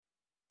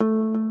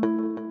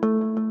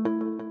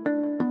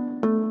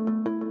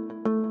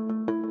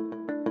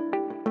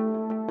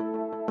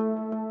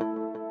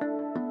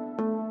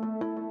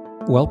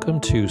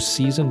Welcome to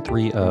Season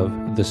 3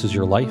 of This Is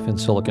Your Life in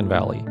Silicon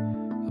Valley,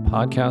 a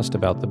podcast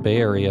about the Bay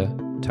Area,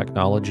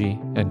 technology,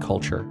 and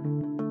culture.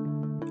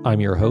 I'm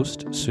your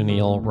host,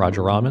 Sunil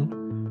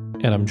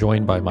Rajaraman, and I'm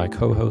joined by my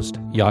co-host,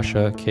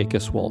 Yasha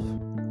Kakis-Wolf.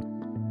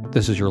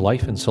 This Is Your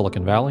Life in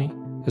Silicon Valley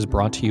is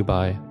brought to you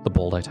by The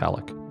Bold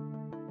Italic.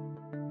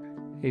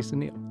 Hey,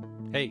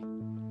 Sunil. Hey.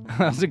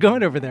 How's it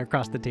going over there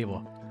across the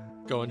table?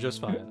 Going just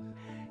fine.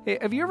 Hey,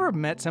 have you ever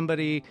met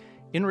somebody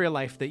in real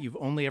life that you've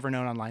only ever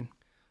known online?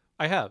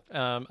 I have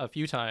a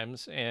few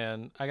times,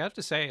 and I got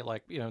to say,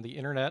 the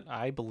internet,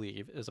 I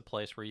believe, is a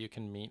place where you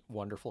can meet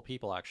wonderful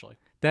people, actually.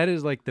 That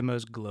is like the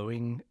most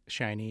glowing,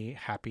 shiny,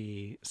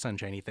 happy,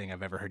 sunshiny thing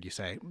I've ever heard you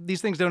say.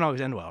 These things don't always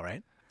end well,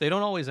 right? They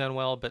don't always end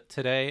well, but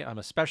today I'm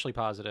especially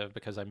positive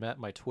because I met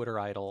my Twitter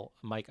idol,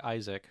 Mike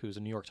Isaac, who's a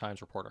New York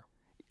Times reporter.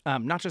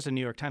 Not just a New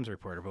York Times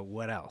reporter, but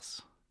what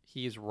else?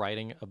 He's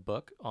writing a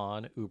book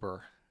on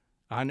Uber.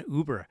 On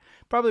Uber,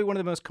 probably one of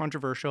the most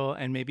controversial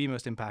and maybe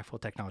most impactful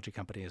technology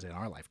companies in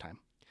our lifetime.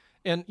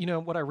 And,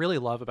 what I really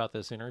love about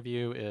this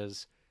interview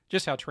is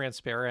just how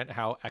transparent,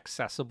 how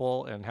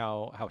accessible, and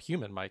how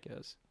human Mike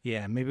is.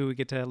 Yeah, maybe we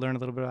get to learn a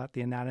little bit about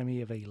the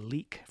anatomy of a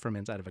leak from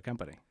inside of a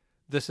company.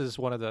 This is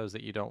one of those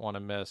that you don't want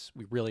to miss.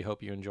 We really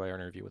hope you enjoy our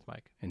interview with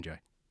Mike. Enjoy.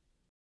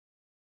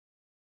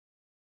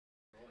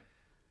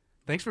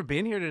 Thanks for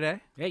being here today.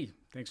 Hey,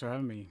 thanks for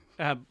having me.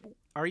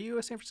 Are you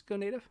a San Francisco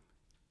native?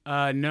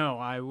 No,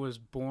 I was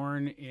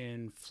born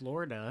in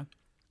Florida,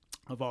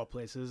 of all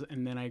places,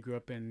 and then I grew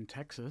up in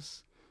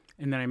Texas,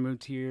 and then I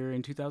moved here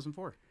in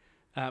 2004.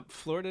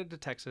 Florida to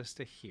Texas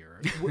to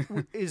here.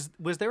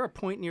 Was there a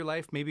point in your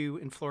life, maybe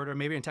in Florida, or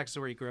maybe in Texas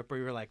where you grew up,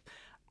 where you were like,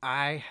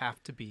 I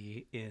have to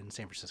be in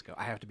San Francisco.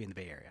 I have to be in the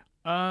Bay Area.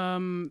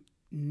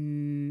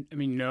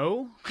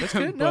 No. That's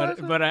good.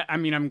 but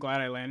I'm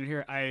glad I landed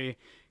here. I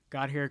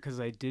got here because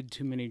I did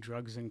too many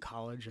drugs in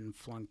college and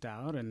flunked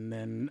out, and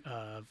then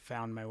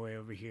found my way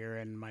over here,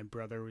 and my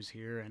brother was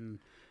here, and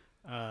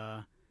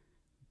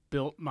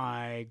built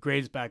my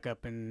grades back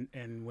up, and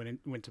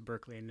went to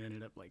Berkeley and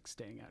ended up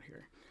staying out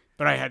here.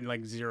 But I had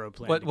zero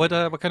plan. What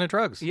kind of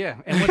drugs?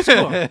 Yeah, and what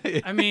school?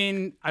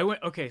 I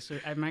went. Okay, so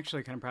I'm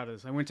actually kind of proud of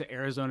this. I went to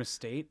Arizona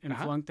State and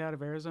flunked out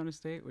of Arizona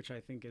State, which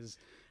I think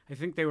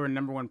they were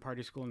number one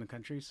party school in the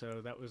country, so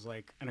that was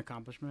an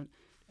accomplishment.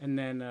 And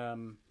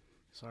then.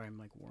 Sorry,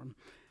 I'm warm.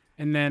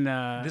 And then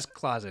this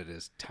closet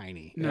is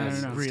tiny. No,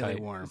 it's no, really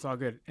warm. It's all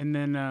good. And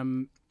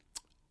then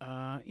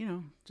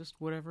just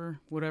whatever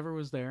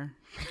was there.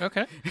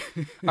 Okay.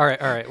 All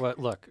right. Well,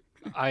 look,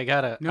 I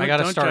gotta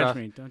start off.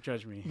 Don't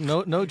judge me.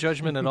 No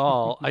judgment at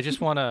all. I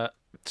just want to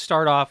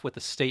start off with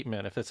a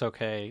statement, if it's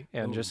okay,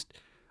 and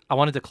I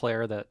want to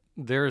declare that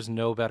there is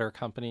no better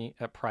company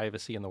at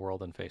privacy in the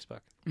world than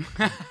Facebook.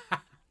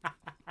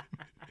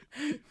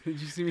 Did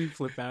you see me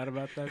flip out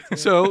about that?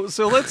 So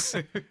let's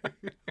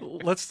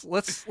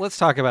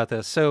talk about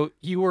this. So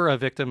you were a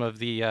victim of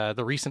the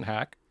recent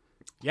hack.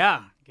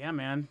 Yeah,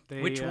 man.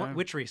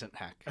 Which recent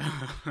hack?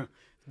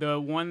 The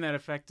one that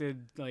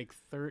affected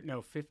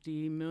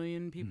 50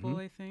 million people,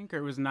 I think, or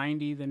it was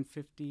 90, then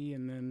 50,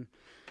 and then.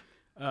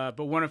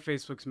 But one of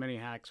Facebook's many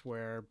hacks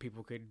where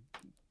people could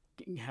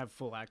have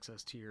full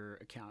access to your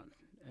account.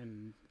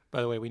 And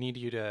by the way, we need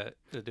you to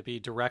be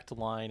direct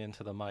line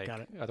into the mic.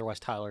 Got it. Otherwise,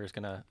 Tyler,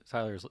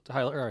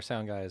 our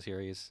sound guy, is here.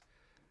 He's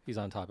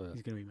on top of it.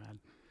 He's gonna be mad.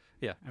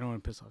 Yeah. I don't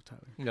want to piss off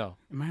Tyler. No.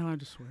 Am I allowed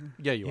to swear?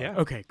 Yeah, you are.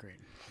 Okay, great.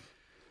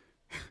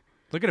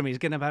 Look at him. He's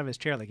getting up out of his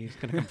chair like he's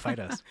going to come fight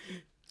us.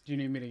 Do you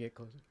need me to get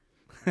closer?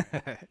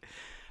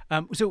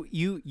 So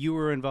you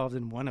were involved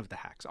in one of the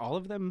hacks. All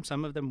of them?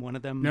 Some of them? One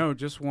of them? No,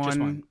 just one. Just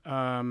one.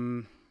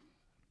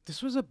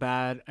 This was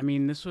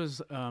this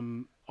was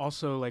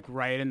also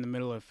right in the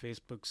middle of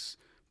Facebook's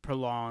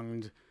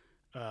prolonged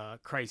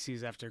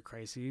crises after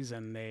crises,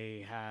 and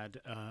they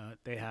had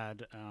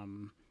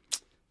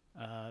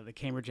the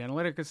Cambridge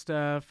Analytica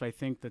stuff. I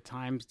think the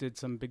Times did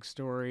some big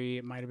story.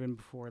 It might have been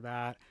before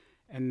that.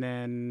 And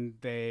then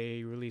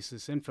they released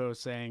this info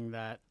saying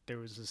that there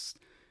was this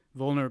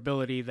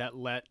vulnerability that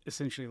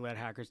essentially let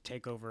hackers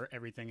take over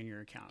everything in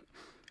your account.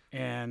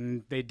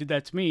 And they did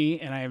that to me,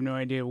 and I have no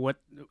idea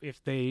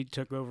if they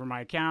took over my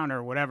account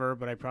or whatever,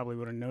 but I probably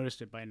would have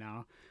noticed it by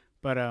now.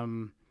 But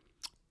so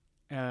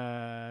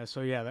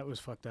yeah, that was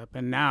fucked up.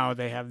 And now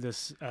they have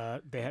this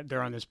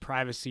they're on this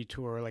privacy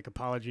tour,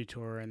 apology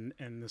tour, and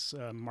this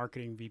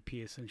marketing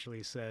VP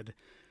essentially said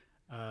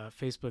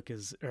Facebook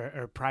is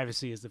or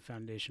privacy is the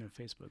foundation of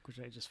Facebook, which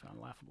I just found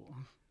laughable.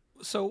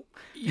 So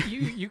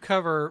you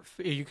cover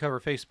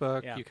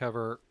Facebook, yeah. you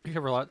cover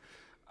a lot.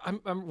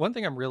 One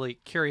thing I'm really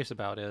curious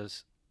about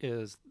is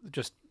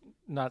just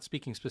not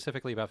speaking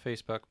specifically about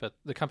Facebook, but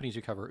the companies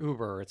you cover,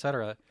 Uber, et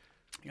cetera.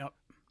 Yep.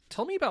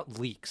 Tell me about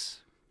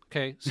leaks.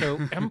 Okay,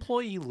 so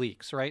employee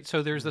leaks, right?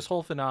 So there's this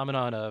whole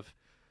phenomenon of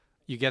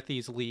you get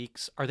these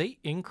leaks. Are they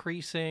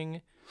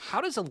increasing?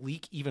 How does a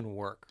leak even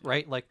work,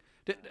 right?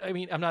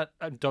 I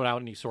don't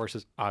out any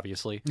sources,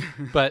 obviously,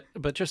 but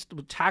just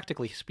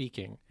tactically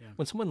speaking,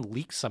 when someone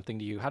leaks something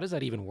to you, how does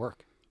that even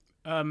work?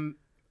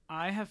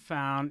 I have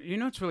found,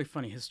 it's really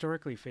funny.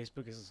 Historically,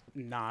 Facebook is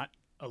not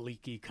a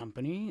leaky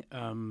company.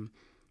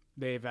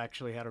 They've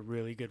actually had a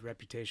really good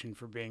reputation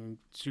for being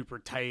super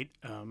tight.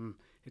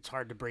 It's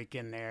hard to break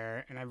in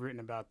there. And I've written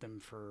about them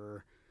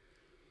for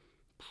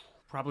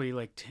probably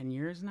like 10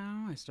 years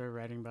now. I started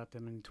writing about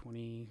them in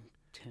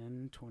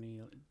 2010.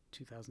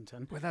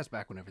 Well, that's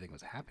back when everything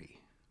was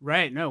happy.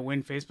 Right. No,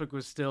 when Facebook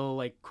was still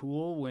like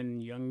cool,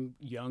 when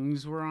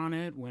youngs were on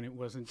it, when it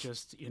wasn't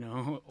just,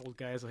 old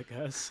guys like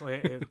us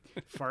like,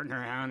 farting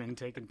around and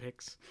taking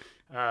pics.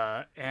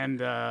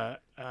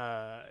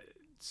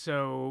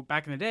 So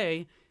back in the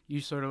day,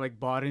 you sort of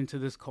like bought into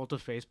this cult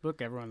of Facebook.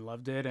 Everyone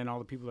loved it, and all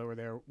the people that were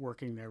there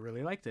working there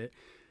really liked it.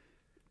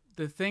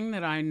 The thing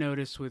that I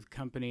noticed with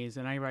companies,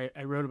 and I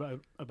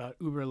wrote about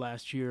Uber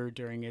last year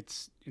during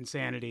its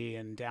insanity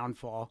and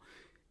downfall,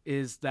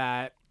 is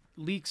that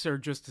leaks are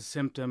just a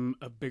symptom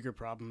of bigger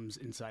problems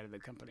inside of the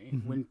company.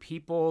 Mm-hmm. When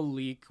people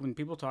leak, when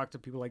people talk to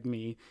people like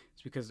me,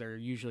 it's because they're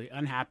usually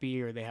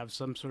unhappy or they have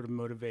some sort of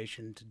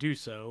motivation to do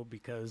so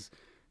because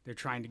they're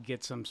trying to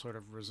get some sort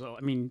of result.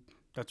 I mean,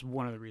 that's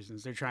one of the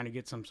reasons. They're trying to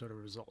get some sort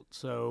of result.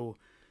 So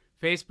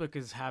Facebook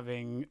is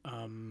having,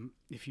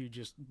 if you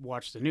just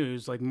watch the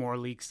news, like more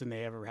leaks than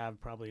they ever have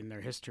probably in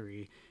their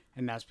history.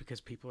 And that's because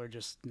people are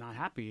just not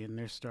happy and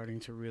they're starting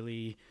to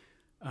really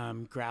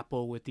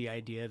grapple with the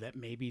idea that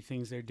maybe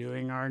things they're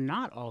doing are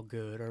not all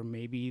good, or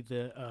maybe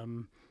the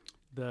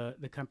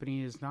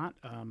company is not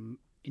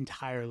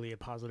entirely a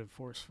positive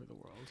force for the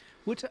world.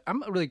 Which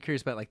I'm really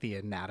curious about, like the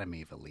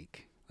anatomy of a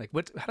leak. Like,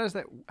 how does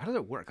it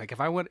work? Like, if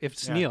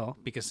Sunil,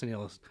 because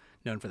Sunil is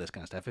known for this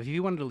kind of stuff, if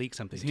you wanted to leak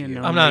something to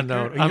you, I'm not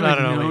known. I'm not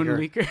a known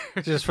leaker.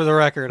 Just for the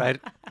record, I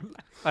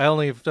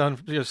only have done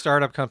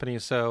startup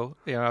companies, so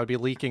I would be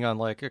leaking on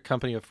like a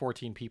company of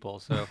 14 people.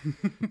 So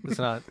it's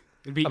not.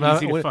 It'd be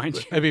easy to find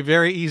you. It'd be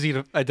very easy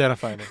to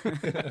identify me.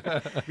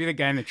 Be the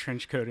guy in the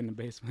trench coat in the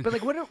basement. But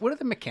like, what are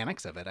the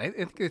mechanics of it? I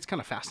think it's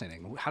kind of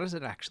fascinating. How does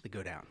it actually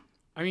go down?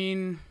 I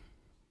mean,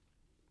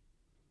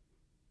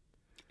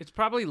 it's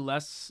probably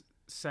less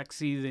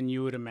sexy than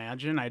you would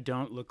imagine. I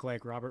don't look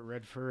like Robert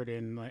Redford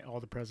in like All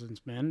the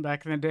President's Men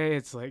back in the day.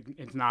 It's like,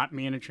 it's not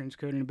me in a trench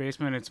coat in the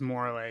basement. It's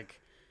more like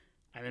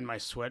I'm in my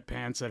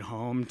sweatpants at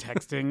home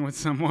texting with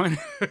someone,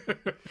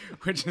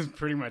 which is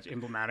pretty much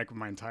emblematic of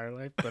my entire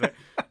life. But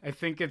I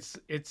think it's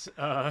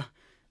the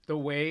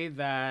way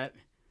that,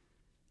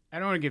 I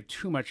don't want to give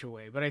too much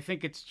away, but I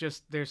think it's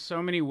just, there's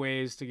so many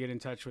ways to get in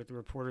touch with the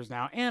reporters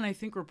now. And I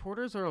think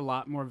reporters are a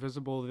lot more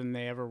visible than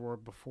they ever were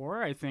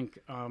before. I think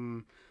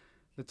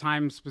the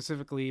Times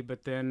specifically,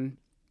 but then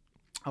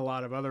a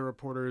lot of other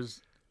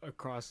reporters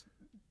across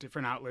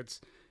different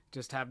outlets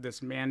just have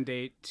this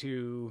mandate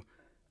to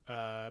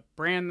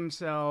brand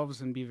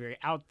themselves and be very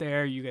out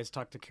there. You guys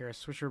talked to Kara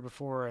Swisher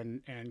before,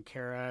 and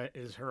Kara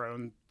is her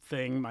own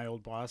thing. My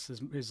old boss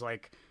is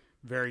like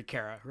very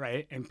Kara,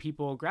 right? And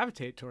people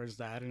gravitate towards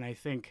that. And I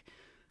think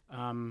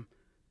for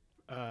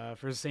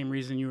the same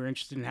reason you were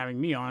interested in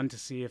having me on, to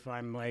see if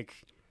I'm like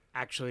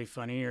actually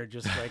funny or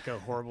just like a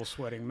horrible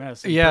sweating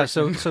mess. Yeah.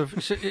 So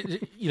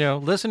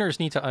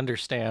listeners need to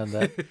understand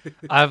that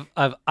I've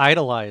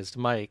idolized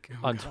Mike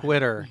on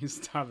Twitter.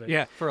 Stop it.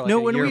 Yeah. For like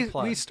when year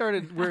plus. we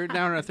started, we're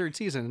now in our third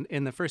season.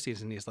 In the first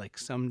season, he's like,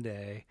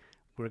 someday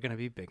we're going to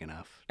be big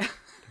enough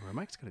where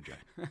Mike's going to join.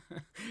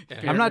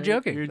 I'm not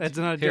joking. That's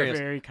not a joke. You're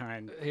very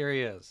kind. Here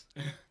he is.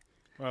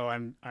 Well,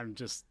 I'm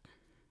just.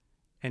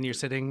 And you're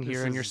sitting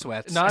here in your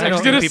sweats, not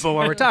texting people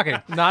while we're talking.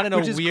 Not in a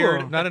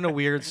weird, cool. Not in a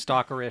weird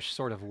stalkerish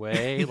sort of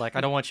way. Like,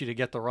 I don't want you to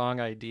get the wrong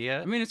idea.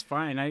 I mean, it's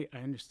fine. I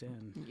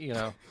understand.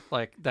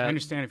 Like that. I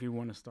understand if you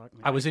want to stalk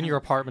me. I was in your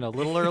apartment a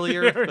little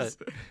earlier, but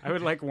I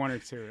would like one or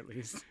two at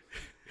least.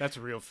 That's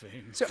real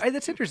fame. So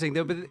that's interesting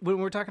though. But when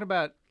we're talking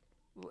about,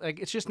 like,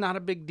 it's just not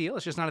a big deal.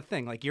 It's just not a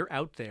thing. Like, you're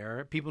out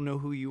there. People know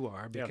who you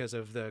are because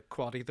of the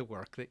quality of the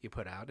work that you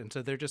put out, and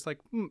so they're just like,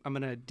 I'm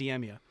gonna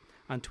DM you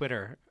on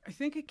Twitter. I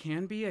think it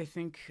can be. I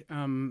think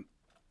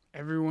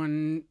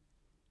everyone.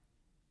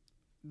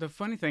 The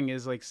funny thing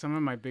is, like, some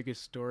of my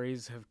biggest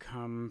stories have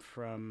come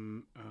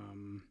from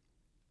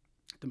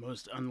the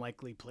most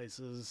unlikely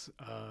places.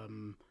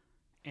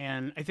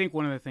 And I think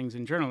one of the things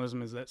in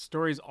journalism is that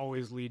stories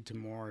always lead to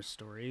more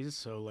stories.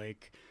 So,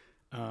 like,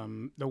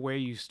 the way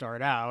you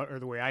start out, or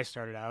the way I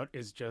started out,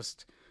 is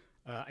just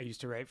I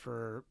used to write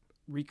for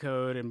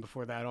Recode, and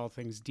before that, All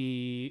Things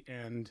D,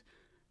 and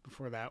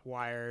before that,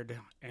 Wired.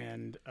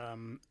 And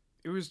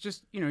it was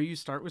just, you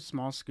start with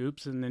small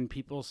scoops, and then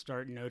people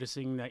start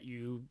noticing that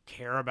you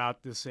care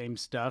about the same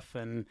stuff.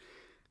 And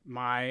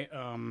my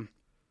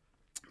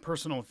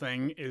personal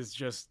thing is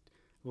just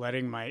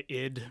letting my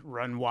id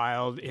run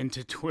wild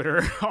into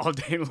Twitter all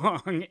day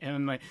long.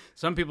 And like,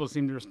 some people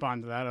seem to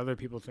respond to that. Other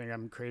people think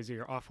I'm crazy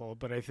or awful.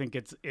 But I think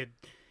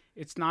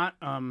it's not,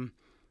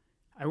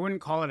 I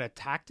wouldn't call it a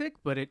tactic,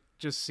 but it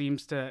just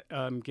seems to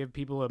give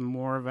people a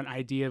more of an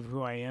idea of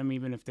who I am,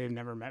 even if they've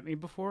never met me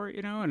before,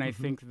 And I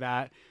think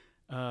that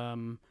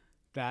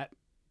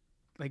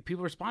like,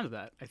 people respond to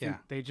that. I think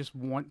they just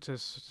want to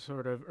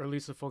sort of, or at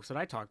least the folks that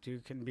I talk to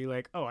can be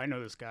like, oh, I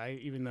know this guy,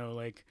 even though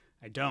like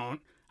I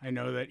don't. I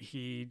know that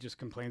he just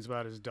complains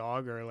about his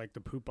dog or like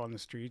the poop on the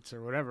streets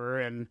or whatever,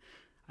 and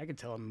I could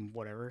tell him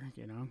whatever,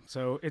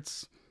 So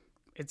it's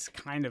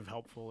kind of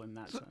helpful in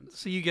that sense.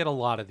 So you get a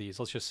lot of these.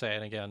 Let's just say,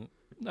 and again,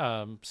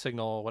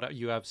 Signal. What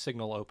you have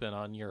Signal open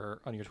on your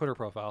Twitter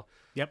profile.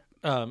 Yep.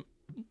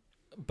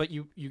 But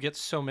you get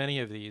so many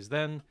of these.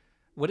 Then,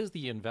 what does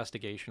the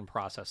investigation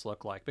process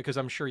look like? Because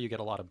I'm sure you get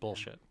a lot of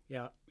bullshit.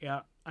 Yeah.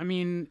 I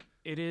mean,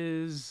 it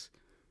is.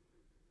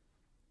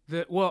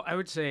 Well, I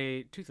would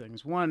say two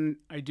things. One,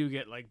 I do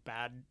get like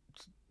bad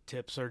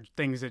tips or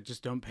things that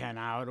just don't pan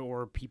out,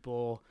 or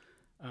people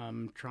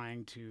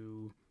trying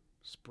to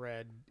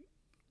spread.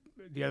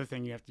 The other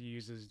thing you have to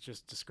use is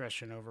just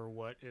discretion over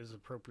what is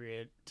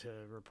appropriate to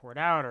report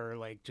out, or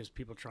like just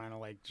people trying to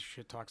like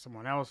shit talk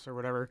someone else or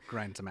whatever.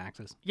 Grind some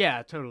axes.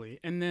 Yeah, totally.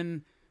 And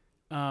then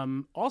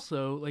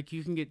also, like,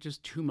 you can get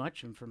just too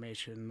much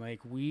information. Like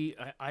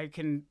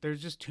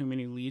there's just too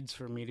many leads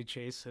for me to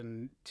chase,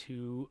 and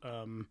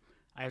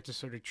I have to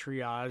sort of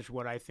triage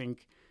what I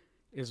think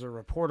is a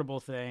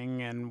reportable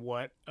thing and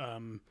what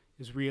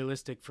is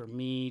realistic for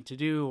me to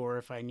do, or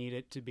if I need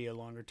it to be a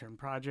longer term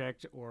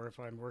project, or if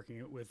I'm working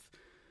it with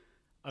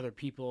other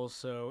people.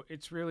 So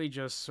it's really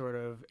just sort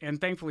of, and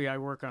thankfully I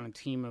work on a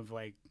team of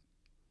like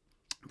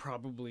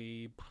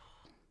probably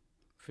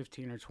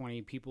 15 or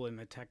 20 people in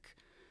the tech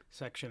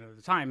section of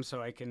the time,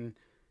 so I can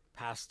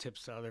pass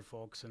tips to other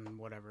folks and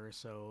whatever.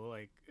 So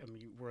like, I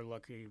mean, we're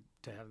lucky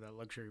to have that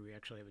luxury. We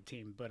actually have a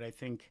team, but I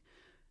think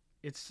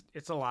it's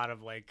a lot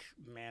of like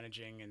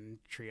managing and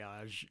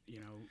triage,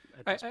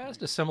 I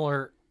asked a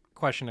similar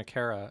question to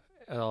Kara.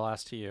 I'll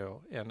ask to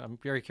you, and I'm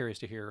very curious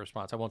to hear your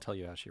response. I won't tell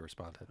you how she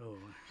responded. Oh,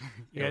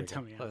 yeah,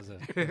 tell me.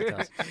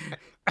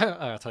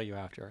 I'll tell you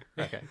after.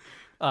 Okay.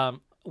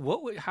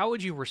 How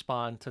would you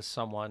respond to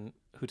someone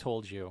who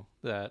told you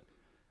that,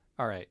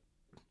 all right,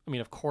 I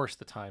mean, of course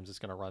the Times is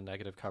going to run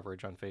negative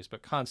coverage on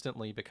Facebook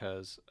constantly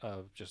because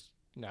of just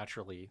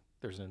naturally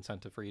there's an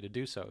incentive for you to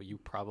do so. You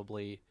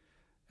probably,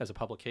 as a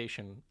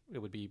publication, it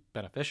would be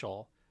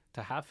beneficial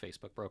to have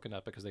Facebook broken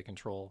up because they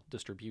control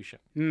distribution.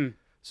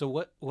 So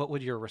what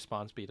would your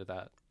response be to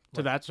that?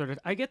 To that sort of,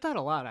 I get that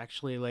a lot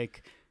actually.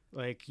 Like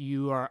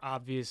you are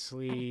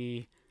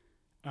obviously,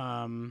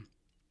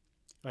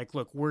 like,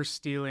 look, we're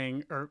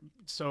stealing, or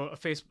so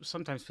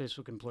sometimes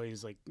Facebook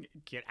employees like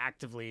get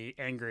actively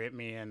angry at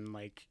me and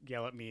like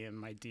yell at me in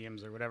my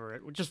DMs or whatever,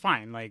 which is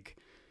fine. Like,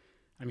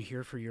 I'm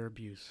here for your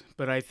abuse,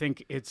 but I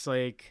think it's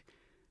like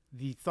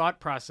the thought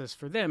process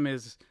for them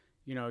is,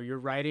 you're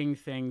writing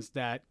things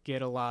that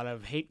get a lot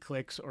of hate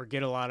clicks or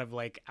get a lot of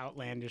like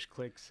outlandish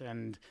clicks,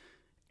 and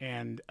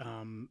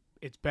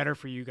it's better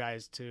for you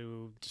guys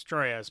to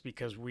destroy us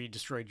because we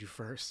destroyed you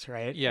first,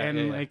 right? Yeah.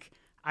 And yeah. like,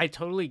 I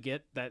totally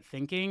get that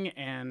thinking,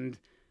 and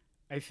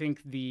I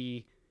think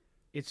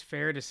it's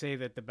fair to say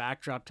that the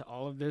backdrop to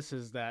all of this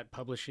is that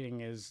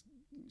publishing is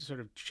sort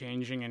of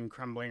changing and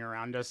crumbling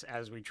around us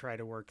as we try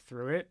to work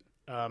through it.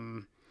 I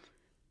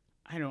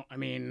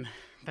mean,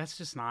 that's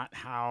just not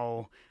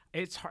how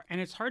it's hard, and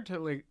it's hard to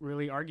like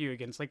really argue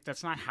against. Like,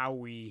 that's not how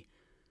we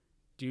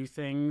do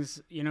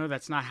things.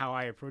 That's not how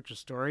I approach a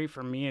story.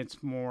 For me,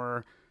 it's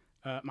more,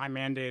 my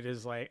mandate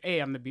is like, A,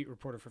 I'm the beat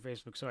reporter for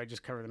Facebook, so I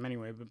just cover them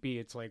anyway. But B,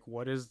 it's like,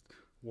 what is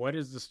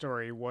the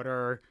story? What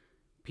are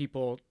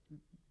people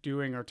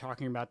doing or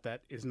talking about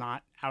that is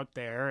not out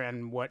there,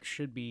 and what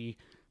should be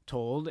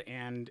told?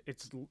 And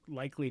it's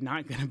likely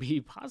not going to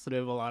be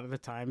positive a lot of the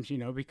times,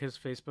 because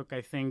Facebook, I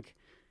think,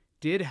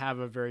 did have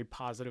a very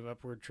positive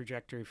upward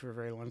trajectory for a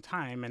very long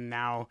time. And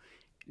now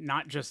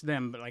not just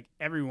them, but like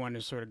everyone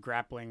is sort of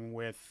grappling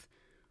with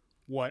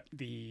what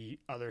the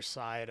other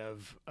side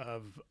of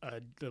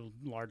the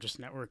largest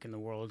network in the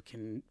world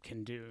can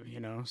do,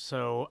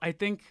 So I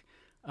think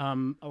a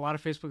lot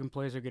of Facebook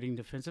employees are getting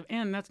defensive.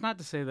 And that's not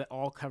to say that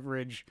all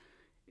coverage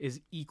is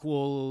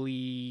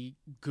equally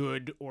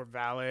good or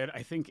valid.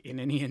 I think in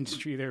any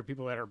industry, there are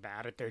people that are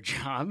bad at their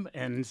job.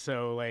 And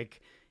so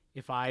like,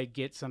 if I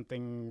get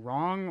something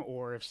wrong,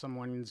 or if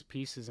someone's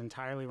piece is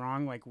entirely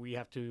wrong, like, we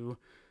have to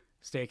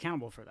stay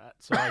accountable for that.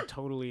 So I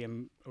totally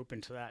am open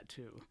to that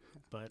too.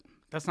 But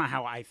that's not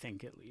how I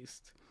think, at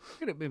least.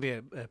 Maybe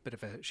a bit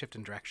of a shift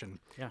in direction.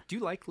 Yeah. Do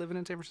you like living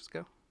in San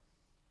Francisco?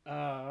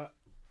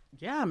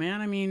 Yeah,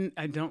 man. I mean,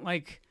 I don't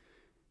like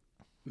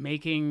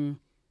making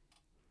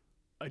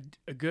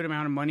a good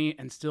amount of money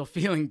and still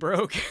feeling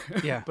broke.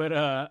 Yeah. But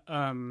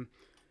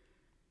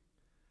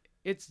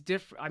it's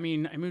different. I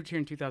mean, I moved here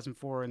in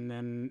 2004, and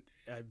then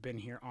I've been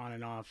here on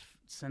and off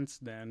since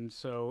then.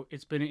 So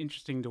it's been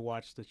interesting to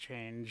watch the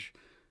change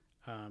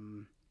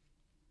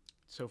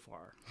so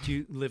far. Do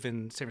you live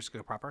in San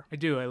Francisco proper? I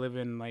do. I live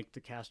in like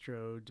the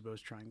Castro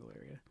DuBose Triangle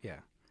area. Yeah.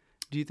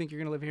 Do you think you're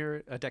going to live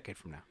here a decade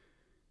from now?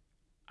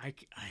 I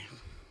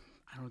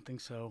don't think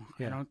so.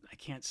 Yeah. I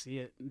can't see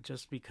it,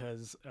 just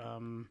because.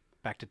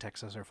 Back to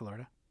Texas or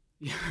Florida?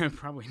 Yeah,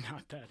 probably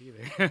not that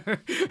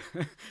either.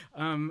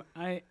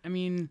 I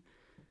mean,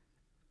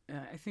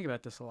 I think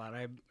about this a lot.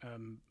 I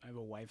have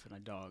a wife and a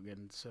dog,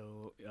 and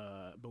so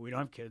but we don't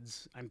have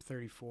kids. I'm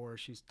 34.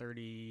 She's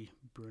 30.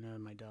 Bruna,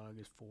 my dog,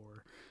 is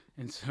 4,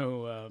 and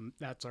so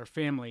that's our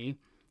family.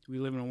 We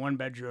live in a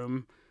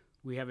 1-bedroom.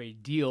 We have a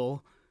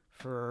deal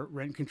for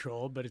rent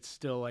control, but it's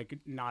still like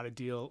not a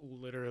deal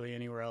literally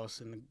anywhere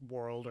else in the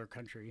world or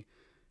country.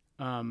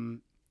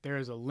 There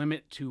is a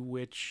limit to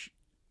which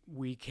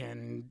we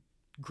can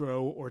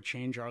grow or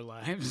change our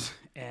lives,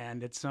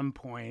 and at some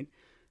point,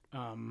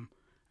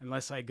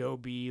 unless I go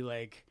be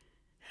like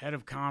head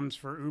of comms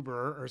for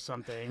Uber or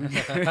something,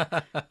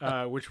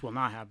 which will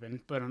not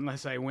happen, but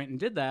unless I went and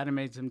did that and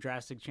made some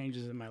drastic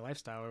changes in my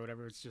lifestyle or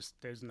whatever, it's just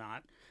there's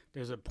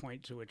a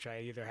point to which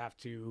I either have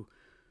to,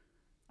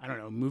 I don't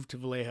know, move to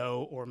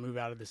Vallejo or move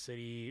out of the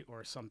city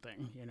or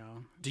something, you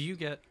know. Do you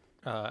get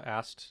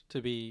asked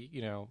to be,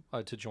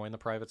 to join the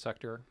private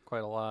sector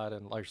quite a lot?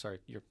 And sorry,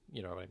 you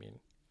know what I mean?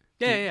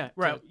 Yeah,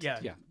 right. Yeah.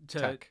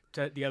 To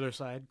the other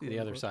side. The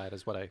other side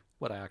is what I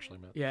actually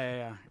meant.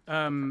 Yeah.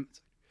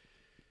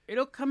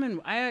 It'll come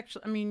in.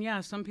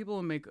 Some people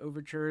will make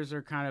overtures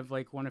or kind of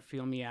like want to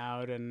feel me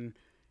out, and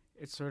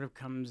it sort of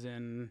comes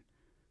in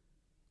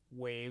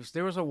waves.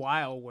 There was a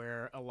while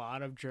where a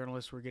lot of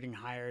journalists were getting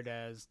hired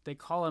as, they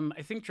call them,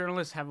 I think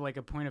journalists have like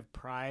a point of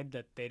pride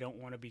that they don't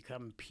want to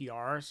become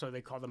PR, so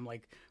they call them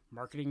like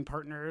marketing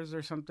partners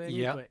or something.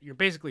 Yeah. But you're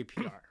basically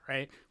PR,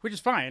 right? Which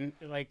is fine.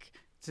 Like,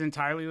 it's an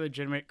entirely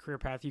legitimate career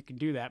path. You can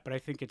do that, but I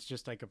think it's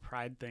just like a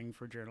pride thing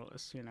for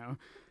journalists, you know?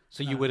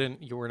 So you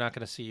were not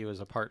going to see you as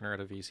a partner at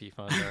a VC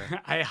fund?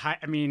 Or...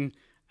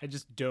 I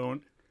just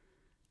don't.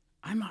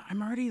 I'm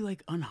already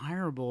like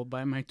unhireable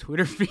by my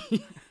Twitter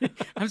feed.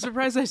 I'm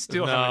surprised I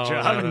still have a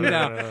job.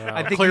 No.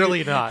 I think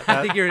Clearly not.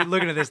 I think you're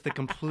looking at this the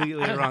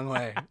completely wrong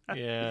way.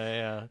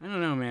 Yeah. I don't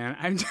know, man.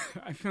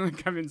 I feel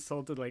like I've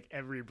insulted like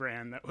every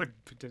brand that would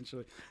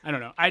potentially. I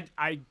don't know.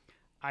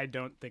 I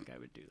don't think I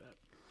would do that.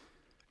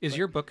 Is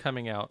your book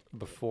coming out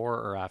before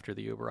or after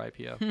the Uber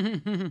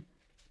IPO?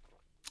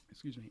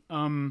 Excuse me.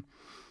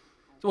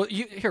 Well,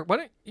 why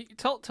don't you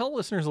tell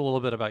listeners a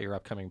little bit about your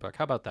upcoming book?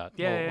 How about that?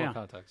 Yeah, a little yeah.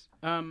 Context.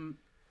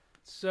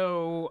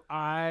 So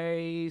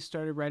I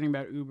started writing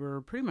about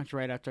Uber pretty much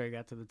right after I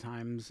got to the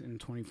Times in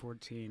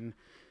 2014,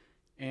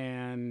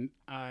 and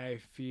I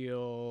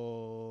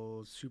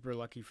feel super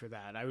lucky for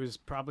that. I was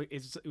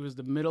it was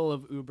the middle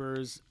of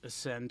Uber's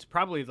ascent,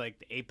 probably like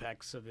the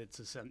apex of its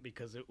ascent,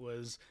 because it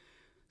was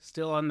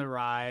still on the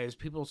rise.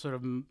 People sort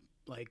of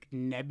like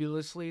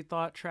nebulously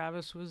thought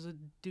Travis was a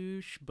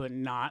douche, but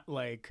not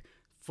like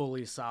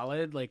fully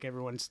solid. Like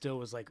everyone still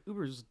was like,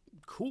 Uber's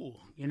cool,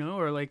 you know,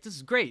 or like, this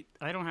is great.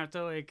 I don't have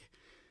to like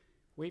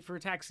wait for a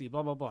taxi,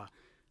 blah, blah, blah.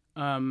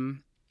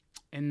 And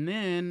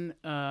then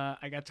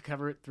I got to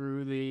cover it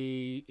through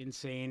the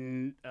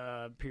insane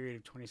period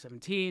of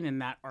 2017,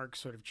 and that arc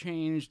sort of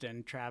changed,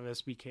 and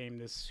Travis became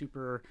this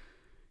super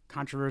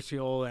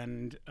controversial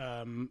and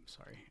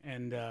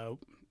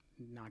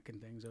knocking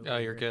things over. Oh,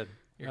 you're good.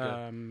 You're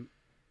good.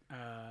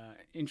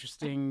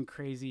 Interesting,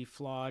 crazy,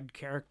 flawed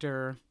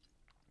character.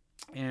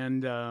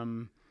 And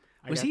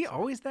was he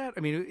always that? I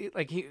mean,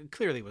 he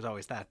clearly was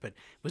always that, but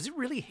was it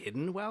really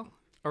hidden well?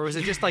 Or was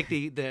it just like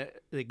the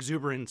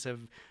exuberance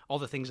of all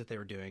the things that they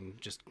were doing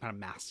just kind of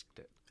masked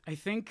it? I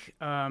think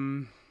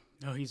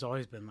he's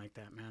always been like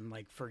that, man,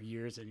 like for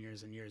years and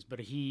years and years. But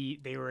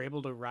they were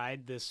able to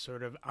ride this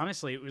sort of,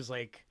 honestly, it was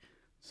like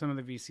some of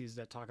the VCs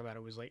that talk about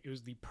it was like, it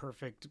was the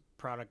perfect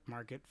product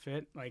market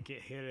fit. Like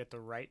it hit at the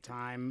right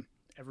time.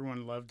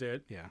 Everyone loved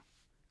it. Yeah.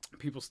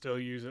 People still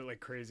use it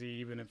like crazy,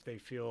 even if they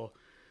feel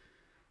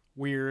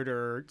weird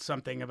or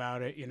something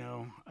about it, you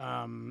know.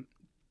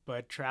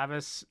 But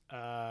Travis,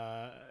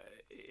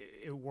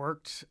 it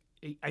worked.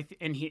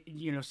 And he,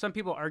 you know, some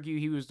people argue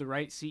he was the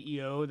right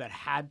CEO that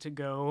had to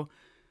go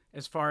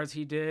as far as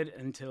he did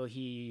until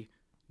he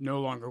no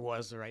longer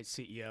was the right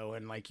CEO.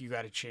 And like, you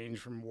got to change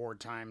from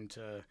wartime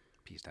to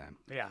peacetime.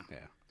 Yeah.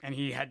 And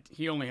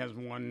he only has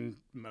one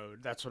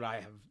mode. That's what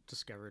I have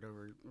discovered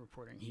over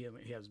reporting. He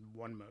has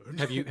one mode.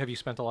 Have you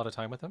spent a lot of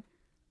time with him?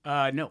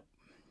 No,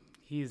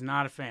 he's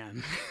not a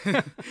fan.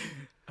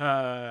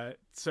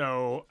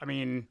 So I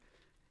mean,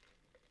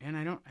 and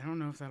I don't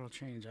know if that'll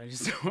change. I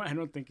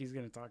don't think he's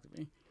gonna talk to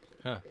me.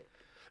 Huh.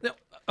 No.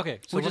 Okay.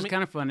 So which is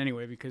kind of fun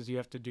anyway, because you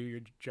have to do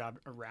your job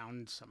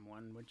around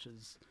someone, which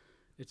is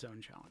its own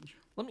challenge.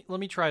 Let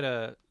me try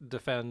to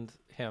defend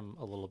him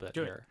a little bit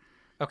here.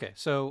 Okay.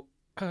 So.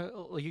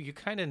 You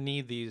kind of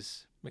need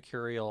these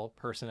mercurial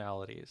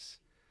personalities,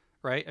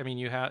 right? I mean,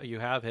 you have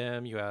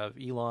him, you have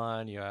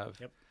Elon, you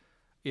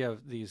have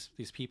these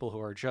people who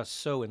are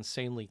just so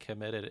insanely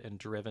committed and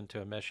driven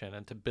to a mission,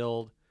 and to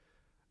build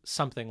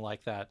something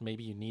like that,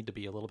 maybe you need to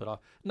be a little bit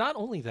off. Not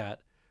only that,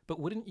 but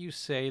wouldn't you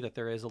say that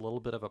there is a little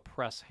bit of a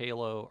press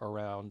halo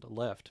around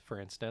Lyft, for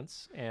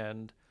instance,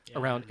 and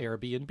around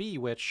Airbnb,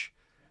 which,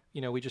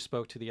 we just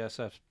spoke to the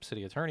SF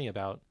city attorney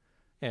about.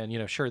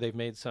 And, sure, they've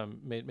made some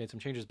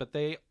changes, but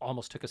they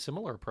almost took a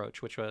similar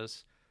approach, which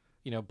was,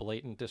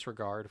 blatant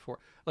disregard for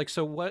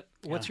so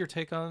what's your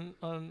take on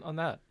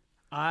that?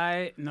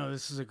 No,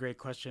 this is a great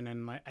question.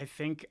 And I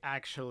think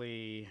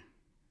actually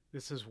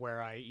this is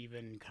where I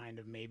even kind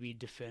of maybe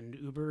defend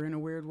Uber in a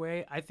weird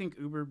way. I think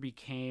Uber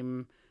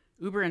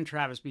and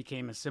Travis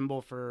became a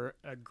symbol for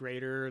a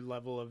greater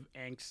level of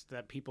angst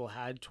that people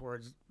had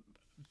towards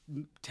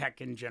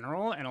tech in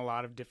general and a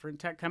lot of different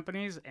tech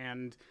companies,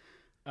 and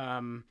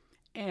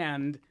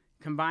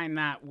combine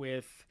that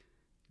with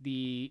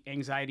the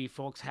anxiety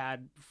folks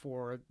had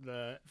for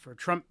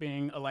Trump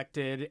being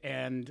elected,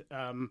 and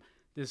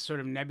this sort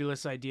of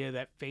nebulous idea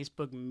that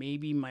Facebook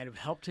maybe might have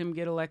helped him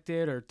get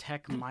elected, or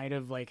tech might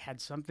have like had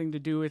something to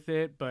do with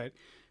it, but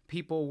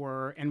people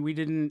were, and we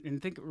didn't,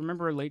 and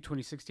remember late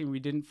 2016, we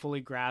didn't fully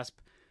grasp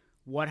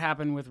what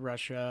happened with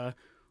Russia,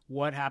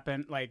 what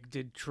happened, like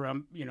did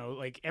Trump,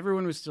 like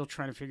everyone was still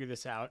trying to figure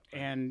this out,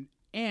 and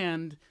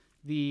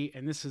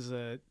this is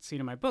a scene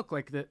in my book,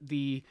 like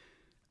the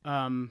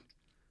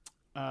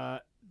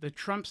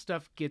Trump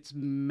stuff gets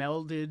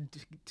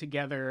melded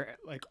together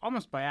like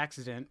almost by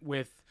accident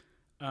with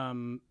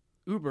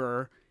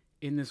Uber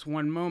in this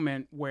one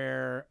moment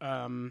where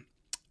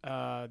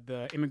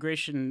the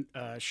immigration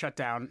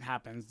shutdown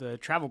happens, the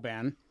travel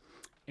ban,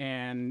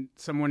 and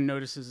someone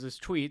notices this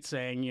tweet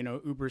saying,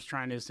 Uber's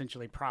trying to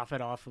essentially profit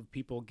off of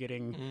people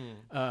getting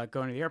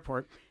going to the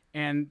airport,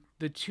 and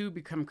the two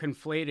become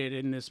conflated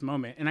in this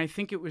moment. And I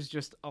think it was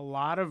just a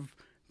lot of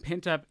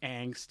pent-up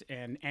angst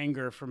and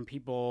anger from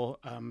people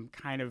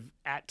kind of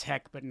at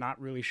tech but not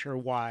really sure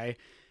why,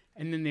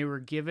 and then they were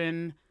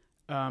given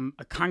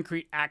a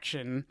concrete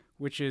action,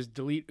 which is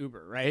delete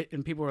Uber, right?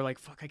 And people were like,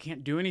 fuck, I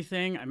can't do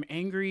anything. I'm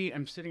angry.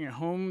 I'm sitting at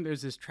home.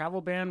 There's this travel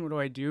ban.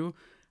 What do?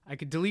 I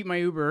could delete my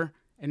Uber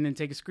and then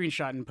take a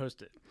screenshot and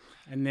post it.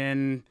 And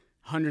then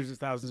hundreds of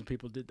thousands of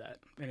people did that,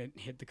 and it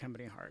hit the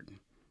company hard.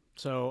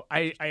 So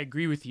I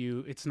agree with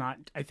you. It's not,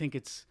 I think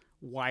it's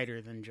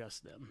wider than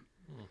just them.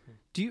 Mm-hmm.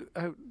 Do you?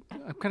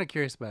 I'm kind of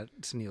curious about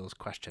Sunil's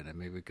question, and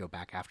maybe we go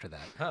back after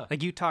that. Huh.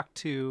 Like you talk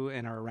to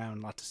and are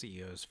around lots of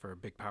CEOs for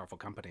big, powerful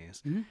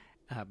companies. Mm-hmm.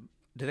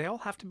 Do they all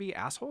have to be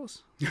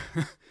assholes?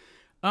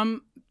 I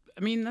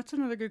mean, that's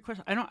another good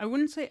question. I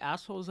wouldn't say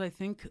assholes. I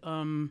think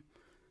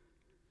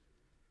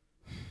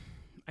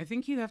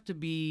you have to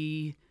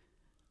be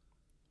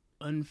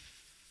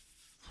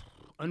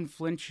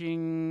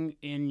unflinching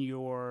in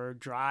your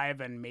drive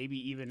and maybe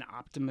even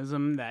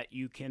optimism that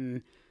you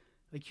can.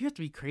 Like, you have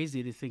to be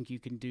crazy to think you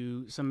can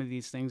do some of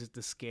these things at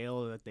the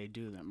scale that they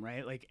do them,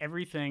 right? Like,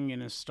 everything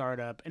in a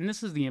startup, and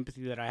this is the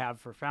empathy that I have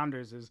for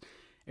founders, is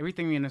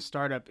everything in a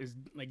startup is,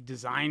 like,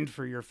 designed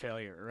for your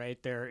failure, right?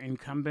 They're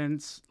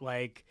incumbents.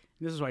 Like,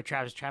 this is why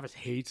Travis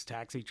hates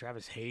taxi.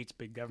 Travis hates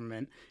big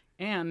government.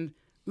 And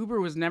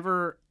Uber was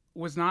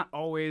not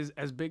always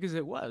as big as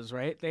it was,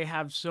 right? They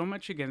have so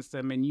much against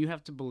them, and you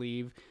have to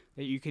believe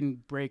that you can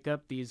break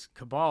up these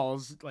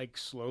cabals, like,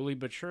 slowly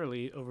but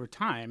surely over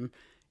time.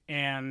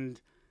 And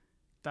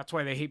that's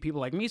why they hate people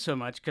like me so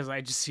much, because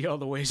I just see all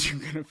the ways you're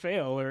going to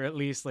fail, or at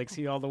least like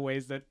see all the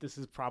ways that this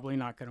is probably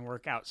not going to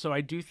work out. So I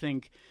do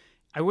think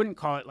I wouldn't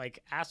call it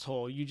like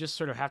asshole. You just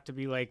sort of have to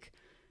be like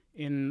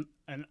in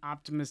an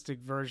optimistic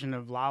version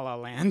of La La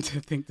Land to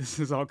think this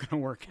is all going to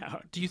work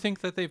out. Do you think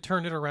that they've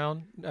turned it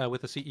around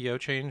with the CEO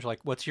change? Like,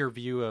 what's your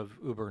view of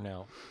Uber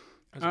now?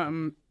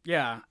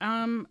 Yeah.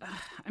 I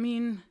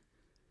mean,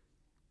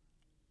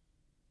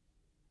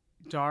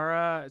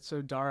 Dara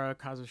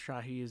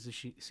Khosrowshahi is the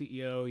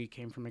CEO. He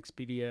came from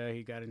Expedia.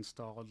 He got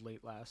installed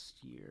late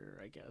last year,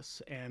 I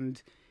guess.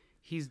 And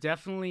he's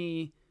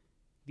definitely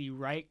the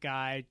right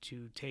guy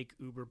to take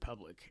Uber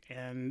public.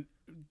 And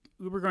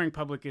Uber going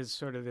public is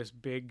sort of this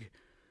big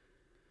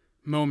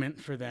moment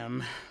for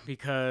them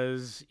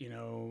because,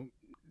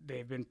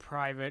 they've been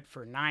private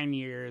for 9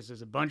 years.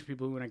 There's a bunch of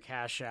people who want to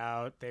cash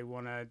out. They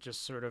want to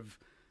just sort of,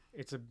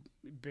 it's a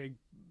big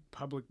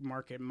public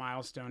market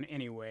milestone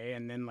anyway,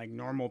 and then like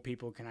normal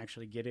people can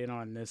actually get in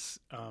on this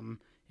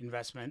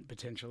investment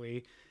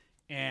potentially,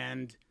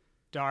 and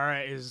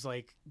Dara is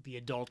like the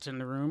adult in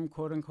the room,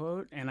 quote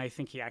unquote, and I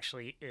think he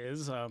actually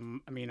is. I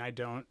mean, I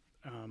don't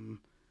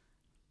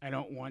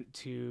want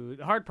to.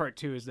 The hard part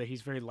too is that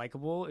he's very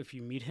likable if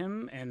you meet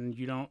him, and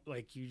you don't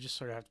like. You just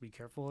sort of have to be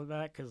careful of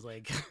that because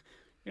like.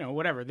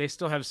 Whatever. They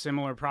still have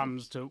similar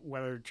problems to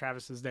whether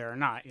Travis is there or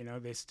not.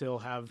 They still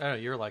have. Oh,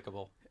 you're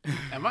likable.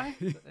 Am I?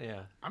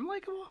 Yeah. I'm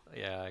likable?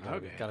 Yeah,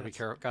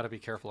 gotta be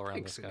careful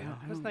around this guy. Yeah,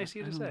 that's nice of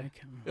you to say.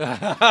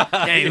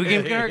 Like hey, we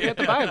can get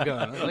the vibe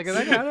going. Like,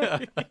 I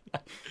got it.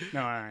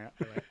 No, I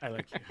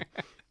like you.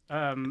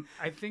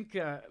 I think,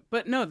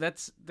 but no,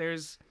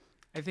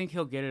 I think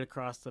he'll get it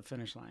across the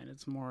finish line.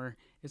 It's more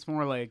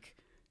like,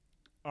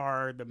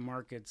 are the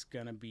markets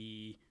gonna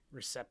be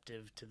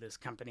receptive to this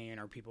company, and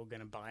are people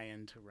gonna buy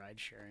into ride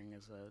sharing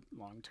as a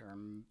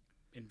long-term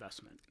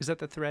investment? Is that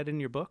the thread in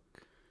your book?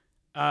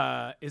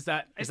 Is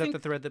that the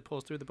thread that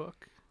pulls through the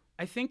book?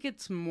 I think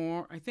it's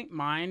more. I think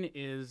mine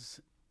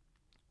is.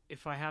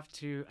 If I have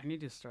to, I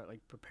need to start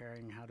like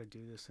preparing how to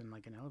do this in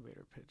like an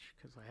elevator pitch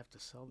because I have to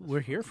sell this.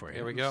 We're here for you.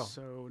 Here we go.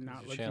 So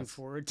not looking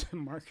forward to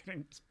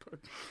marketing this book.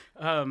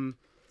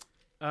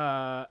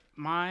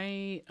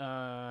 My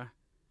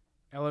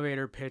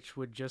elevator pitch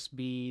would just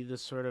be the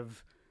sort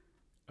of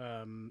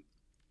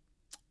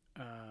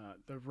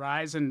the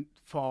rise and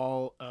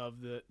fall of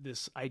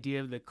this idea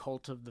of the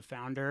cult of the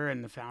founder,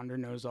 and the founder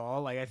knows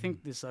all. Like, I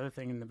think this other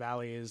thing in the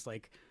Valley is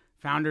like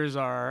founders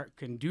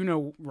can do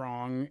no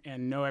wrong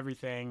and know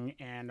everything,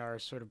 and are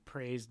sort of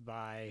praised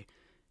by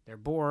their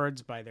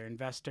boards, by their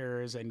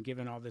investors, and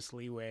given all this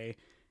leeway.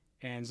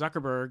 And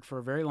Zuckerberg for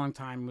a very long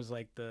time was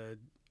like the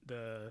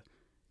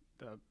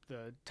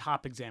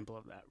top example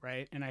of that,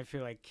 right? And I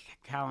feel like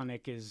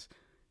Kalanick is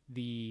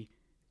the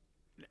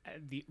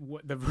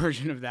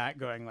version of that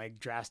going like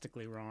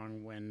drastically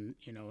wrong, when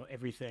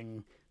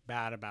everything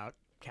bad about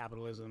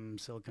capitalism,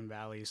 Silicon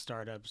Valley,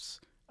 startups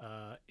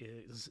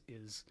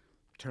is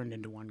turned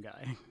into one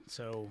guy.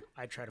 So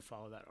I try to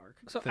follow that arc.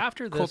 So The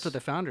after this, Cult of the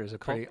Founder is a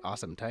pretty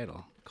awesome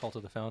title. Cult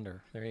of the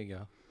Founder. There you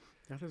go.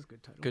 That is a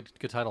good title.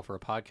 Good title for a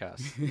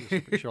podcast.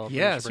 You should all-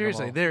 Yeah, you should bring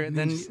them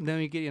seriously. all.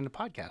 Then you get into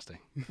podcasting.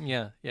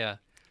 Yeah.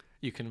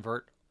 You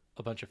convert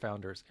a bunch of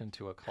founders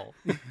into a cult.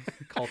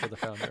 Cult of the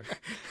Founder.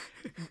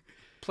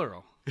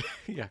 Plural.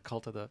 Yeah,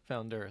 Cult of the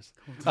Founders.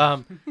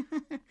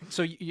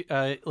 So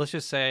let's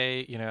just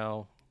say,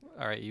 all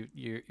right,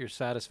 you're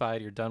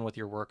satisfied. You're done with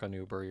your work on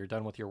Uber. You're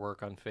done with your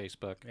work on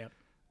Facebook. Yep.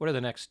 What are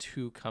the next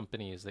 2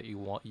 companies that you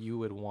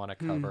would want to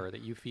cover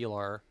that you feel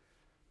are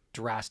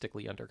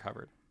drastically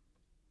undercovered?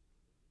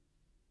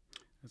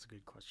 That's a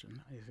good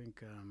question. I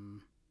think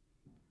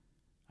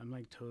I'm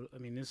like I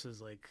mean, this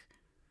is like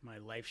my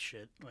life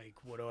shit. Like,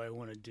 what do I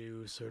want to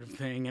do, sort of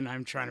thing. And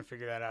I'm trying to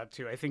figure that out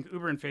too. I think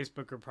Uber and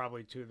Facebook are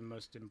probably 2 of the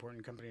most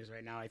important companies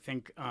right now. I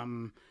think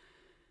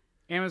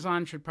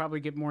Amazon should probably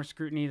get more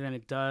scrutiny than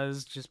it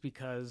does, just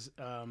because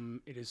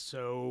it is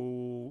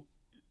so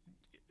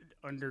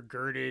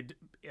undergirded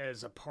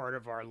as a part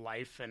of our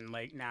life. And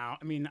like now,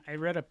 I mean, I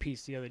read a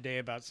piece the other day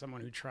about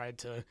someone who tried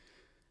to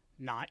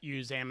not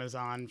use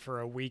Amazon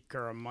for a week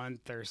or a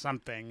month or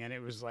something, and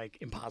it was like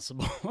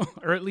impossible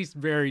or at least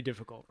very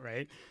difficult,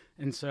 right?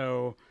 And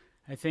so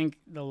I think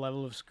the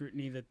level of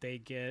scrutiny that they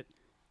get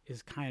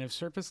is kind of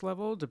surface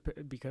level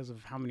because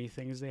of how many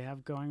things they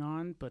have going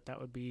on, but that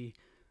would be,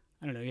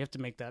 I don't know, you have to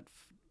make that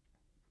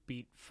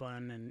beat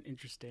fun and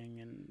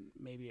interesting, and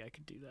maybe I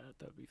could do that.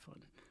 That would be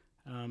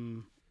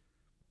fun.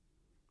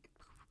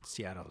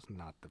 Seattle is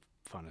not the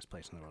funnest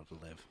place in the world to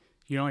live.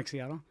 You don't like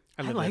Seattle?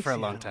 I lived there for a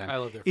long time. I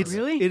lived there for It's a bit.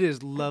 Really? It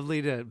is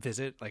lovely to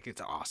visit. Like,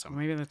 it's awesome.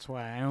 Maybe that's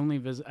why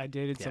I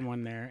dated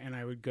someone there, and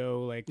I would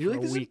go like You're for like,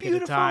 a "This is week at a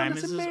beautiful, time.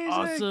 this This is is amazing."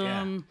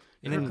 awesome.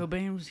 Yeah. Kurt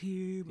Cobain was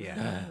here. Blah,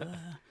 Yeah. blah, blah.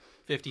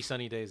 50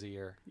 sunny days a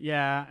year.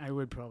 Yeah, I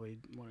would probably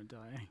want to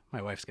die.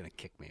 My wife's going to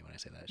kick me when I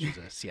say that. She's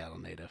a Seattle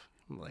native.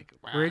 I'm like,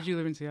 wow. Where did you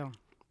live in Seattle?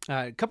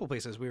 A couple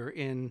places. We were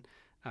in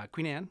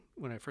Queen Anne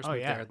when I first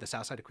moved yeah. there, the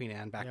south side of Queen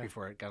Anne, back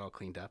before it got all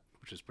cleaned up,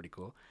 which is pretty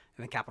cool.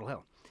 And then Capitol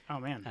Hill. Oh,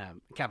 man.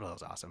 Capitol Hill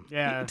is awesome.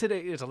 Yeah. Today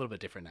it's a little bit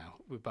different now.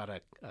 We bought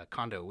a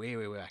condo way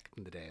back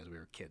in the day as we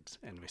were kids,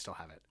 and we still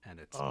have it. And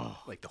it's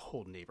like the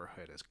whole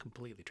neighborhood is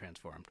completely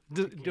transformed.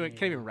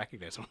 Can't even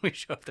recognize when we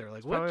show up there.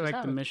 Like, what Probably just like the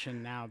happened?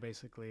 Mission now,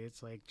 basically.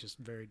 It's like just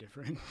very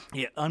different.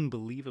 Yeah,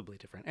 unbelievably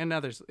different. And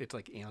now it's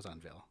like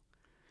Amazonville.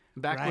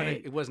 Back when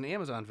Right. it wasn't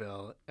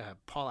Amazonville,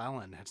 Paul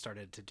Allen had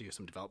started to do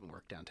some development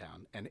work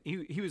downtown, and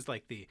he was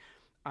like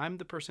I'm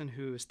the person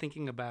who is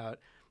thinking about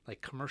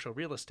like commercial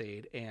real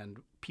estate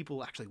and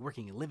people actually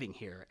working and living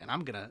here, and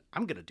I'm gonna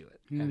do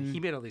it. And he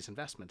made all these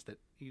investments that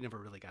you never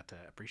really got to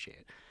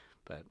appreciate.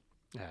 But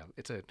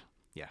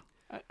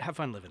have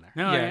fun living there.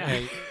 No, yeah.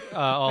 Hey,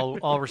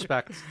 all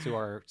respect to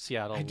our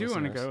Seattle I do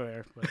want to listeners. go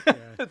there. But,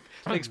 yeah.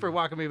 Thanks for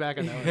walking me back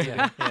on that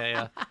one.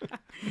 Yeah.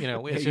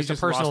 It's You just a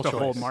personal lost choice. a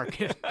whole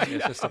market.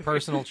 It's just a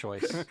personal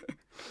choice.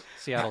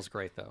 Seattle's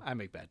great, though. I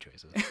make bad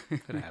choices.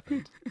 It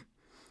happens.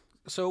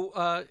 So,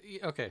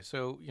 okay.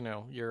 So,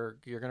 you're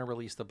going to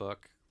release the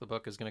book. The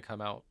book is going to come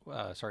out.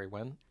 Sorry,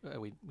 when?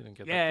 We didn't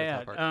get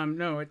that part.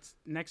 No, it's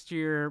next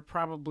year,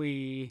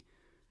 probably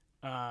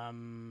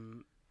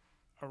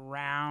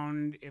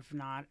around, if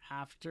not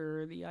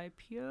after the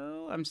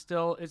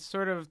IPO. It's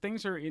sort of,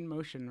 things are in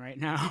motion right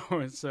now.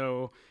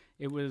 So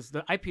the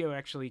IPO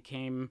actually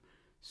came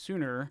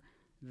sooner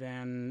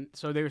than,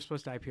 so they were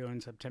supposed to IPO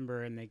in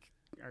September, and they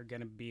are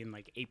going to be in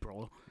like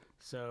April.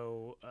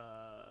 So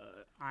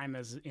I'm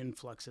as in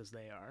flux as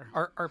they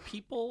are. Are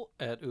people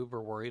at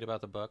Uber worried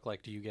about the book?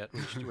 Like, do you get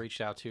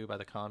reached out to by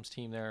the comms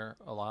team there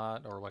a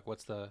lot, or like,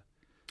 what's the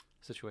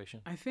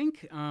situation? I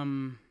think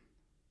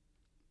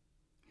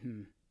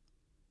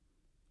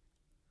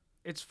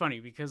it's funny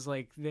because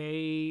like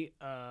they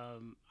I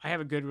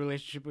have a good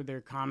relationship with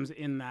their comms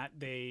in that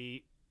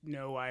they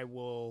know I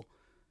will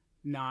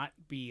not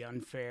be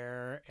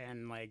unfair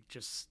and like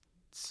just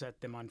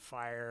set them on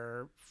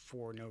fire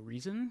for no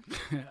reason.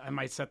 I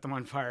might set them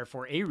on fire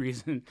for a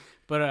reason,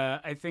 but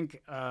I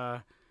think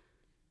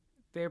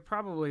they're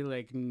probably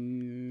like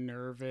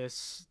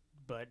nervous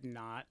but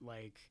not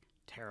like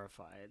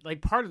terrified.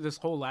 Like part of this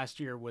whole last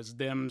year was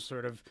them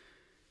sort of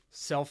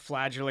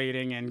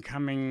self-flagellating and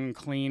coming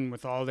clean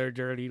with all their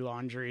dirty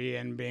laundry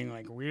and being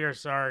like, we are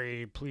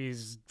sorry,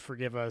 please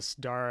forgive us,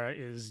 Dara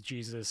is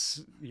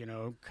Jesus,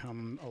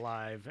 come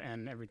alive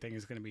and everything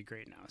is going to be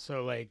great now.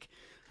 So like,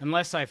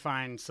 unless I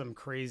find some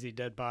crazy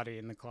dead body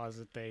in the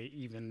closet they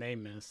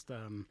missed,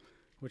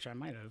 which I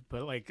might have,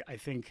 but like I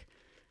think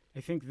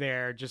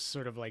they're just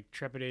sort of like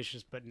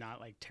trepidatious but not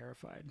like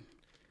terrified.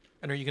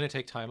 And are you going to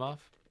take time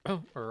off,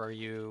 or are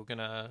you going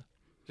to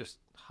just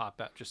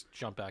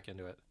jump back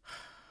into it?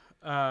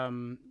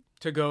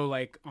 To go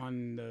like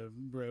on the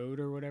road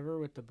or whatever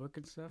with the book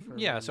and stuff? Or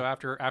yeah, so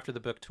after the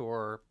book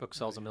tour, book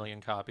sells 1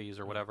 million copies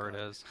or whatever it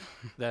is,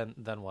 then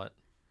what?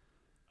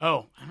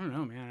 Oh, I don't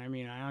know, man. I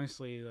mean, I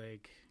honestly,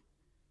 like,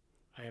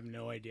 I have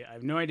no idea. I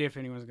have no idea if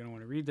anyone's going to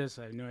want to read this.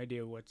 I have no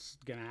idea what's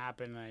going to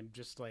happen. I'm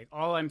just like,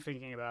 all I'm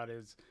thinking about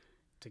is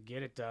to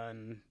get it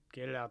done,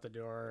 get it out the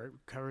door,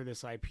 cover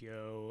this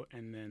IPO,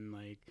 and then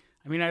like,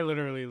 I mean, I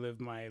literally live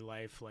my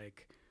life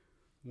like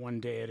one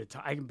day at a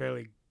time. I can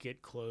barely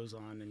get clothes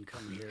on and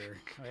come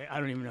here. I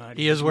don't even know how to.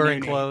 He is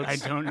wearing clothes. I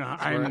don't know.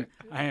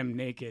 I am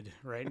naked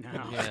right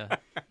now.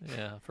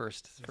 Yeah.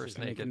 First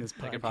naked. This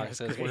Naked Podcast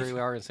says where we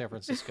are in San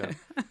Francisco.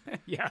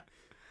 Yeah.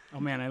 Oh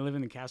man, I live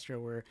in the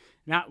Castro where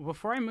now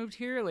before I moved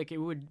here, like it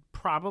would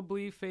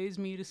probably faze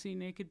me to see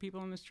naked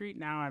people on the street.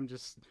 Now I'm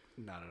just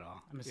not at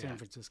all. I'm a San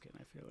Franciscan,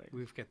 I feel like.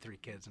 We've got 3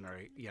 kids and our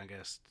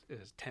youngest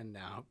is 10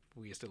 now.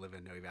 We used to live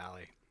in Noe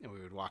Valley and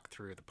we would walk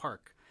through the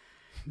park.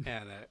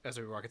 And as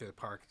we were walking through the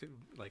park,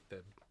 like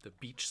the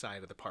beach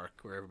side of the park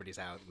where everybody's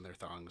out and their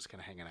thongs kind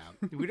of hanging out,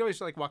 we'd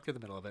always like walk through the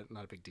middle of it,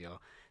 not a big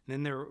deal.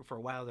 And then for a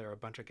while there were a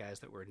bunch of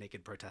guys that were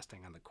naked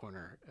protesting on the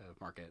corner of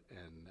Market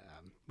and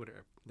what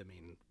are the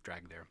main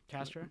drag there?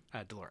 Castro?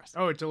 Dolores.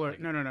 Oh, Dolores.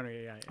 No,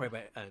 yeah. Wait,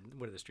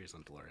 what are the streets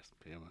on Dolores?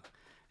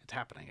 It's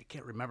happening. I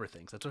can't remember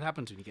things. That's what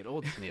happens when you get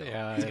old, Neil.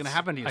 Yeah, it's going to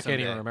happen to you I someday.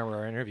 can't even remember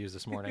our interviews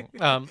this morning.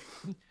 And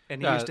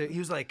he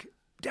was like,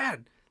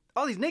 Dad,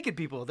 all these naked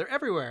people, they're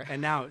everywhere.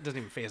 And now it doesn't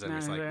even faze him.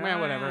 He's like, man,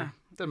 whatever.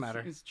 Doesn't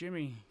matter. It's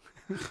Jimmy.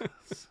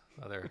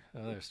 Another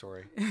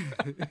story.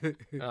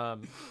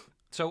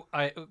 So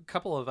a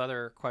couple of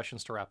other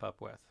questions to wrap up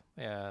with.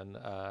 And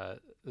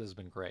this has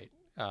been great.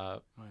 I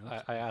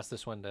asked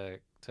this one to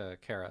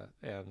Kara,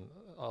 and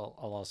I'll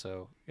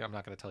also, I'm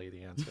not going to tell you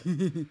the answer.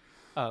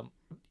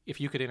 If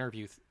you could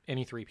interview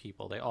any 3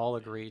 people, they all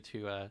agree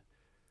to a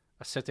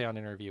sit-down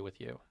interview with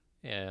you,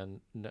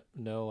 and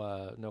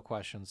no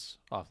questions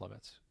off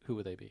limits, who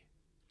would they be?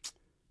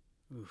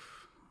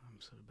 Oof, I'm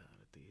so bad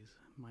at these.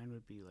 Mine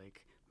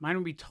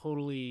would be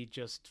totally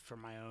just for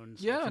my own.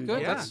 Yeah,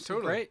 good. Yeah, That's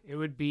totally great. It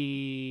would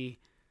be,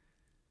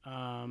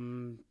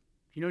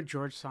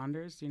 George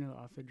Saunders. Do you know the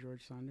author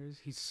George Saunders?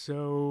 He's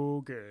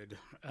so good.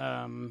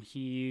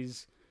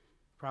 He's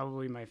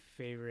probably my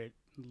favorite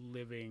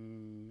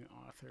living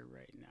author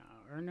right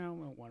now. Or no,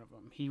 one of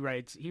them. He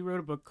wrote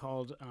a book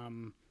called what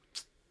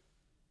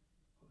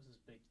was this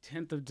big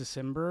 10th of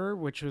December,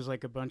 which was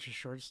like a bunch of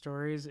short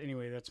stories.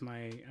 Anyway, I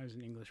was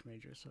an English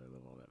major, so I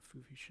love all that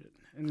foofy shit.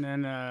 And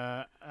then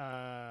I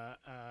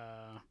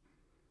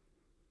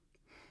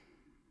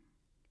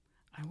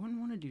wouldn't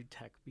want to do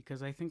tech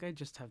because I think I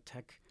just have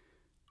tech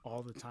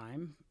all the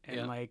time,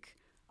 and like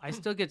I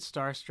still get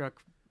starstruck.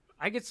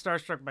 I get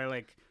starstruck by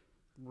like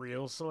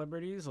real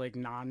celebrities, like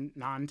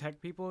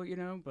non-tech people,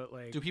 but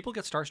like, Do people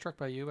get starstruck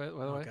by you, by the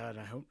way? oh god,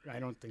 I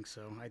don't think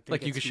so. I think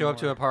Like you it's could show up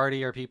to more- a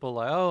party, or people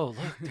like, oh,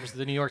 look, there's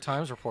the New York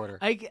Times reporter.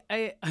 I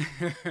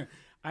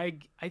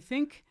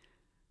think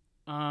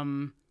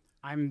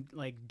I'm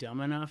like dumb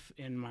enough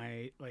in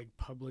my like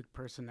public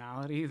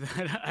personality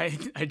that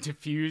I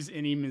diffuse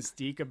any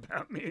mystique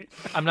about me.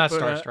 I'm not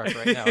But, starstruck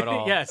right now at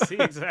all. Yes,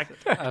 exactly.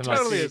 I'm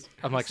Totally like, is.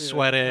 I'm like See that.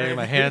 sweating,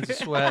 my hands are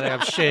sweating, I'm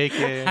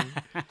shaking.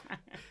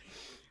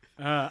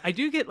 I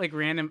do get like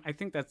random. I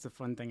think that's the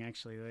fun thing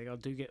actually. Like I'll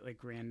do get like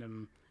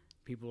random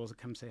people to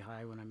come say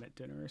hi when I'm at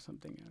dinner or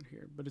something out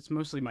here. But it's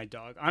mostly my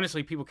dog.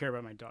 Honestly, people care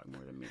about my dog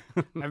more than me.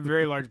 I have a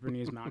very large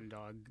Bernese Mountain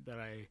Dog that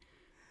I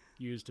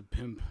use to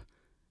pimp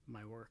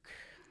my work.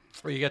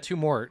 Well, you got 2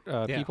 more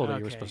people that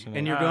you were Okay. supposed to And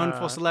name. you're going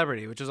full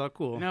celebrity, which is all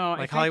cool. No, I like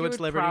think Hollywood it would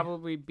celebrity.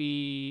 probably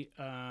be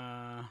who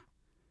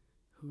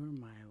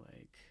am I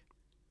like?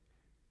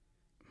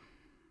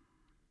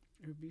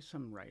 It would be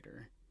some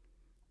writer.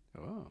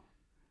 Oh,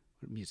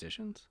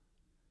 musicians.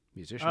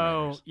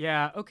 Oh Writers.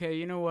 yeah, okay.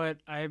 You know what?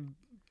 I'm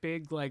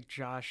big like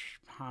Josh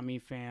Homme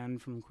fan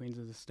from Queens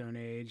of the Stone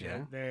Age.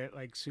 Yeah? They're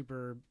like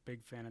super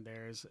big fan of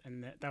theirs,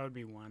 and that would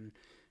be one.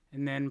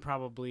 And then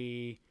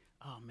probably,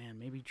 oh man,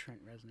 maybe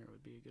Trent Reznor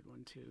would be a good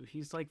one too.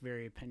 He's like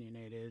very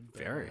opinionated,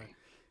 but, Very.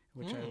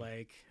 which I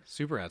like.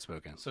 Super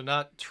outspoken. So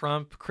not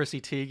Trump,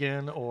 Chrissy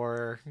Teigen,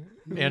 or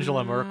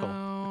Angela Merkel.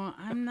 No,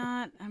 I'm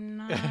not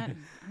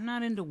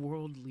into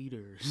world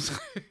leaders.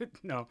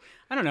 No,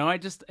 I don't know. I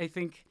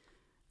think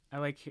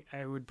I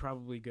would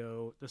probably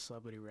go the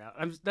celebrity route.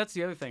 That's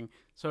the other thing.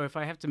 So if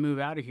I have to move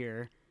out of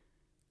here,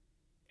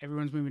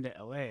 everyone's moving to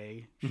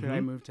LA. Should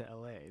I move to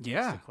LA? That's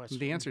Yeah. the question.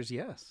 The answer is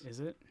yes. Is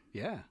it?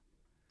 Yeah.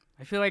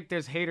 I feel like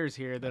there's haters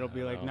here that'll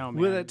be like, no,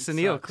 man. Well, that's it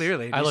Sunil, sucks.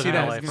 clearly. Did I you lived see in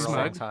that? LA for a long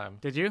Smug? time.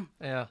 Did you?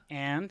 Yeah.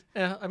 And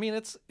Yeah. I mean,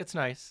 it's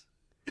nice.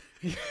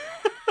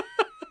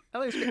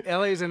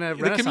 LA's in a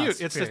The renaissance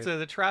commute. It's period. just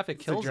the traffic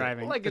the kills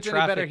driving. it. Like, The it's any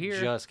traffic better here.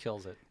 just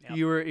kills it. Yep.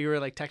 You were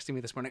like texting me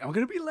this morning. I'm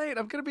gonna be late.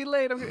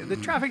 The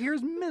traffic here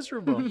is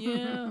miserable.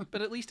 Yeah,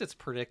 but at least it's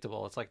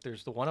predictable. It's like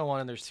there's the 101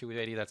 and there's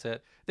 280. That's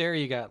it. There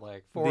you got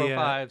like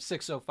 405,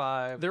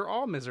 605, They're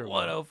all miserable.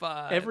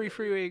 105. Every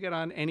freeway you get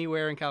on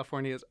anywhere in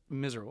California is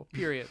miserable.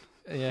 Period.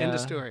 End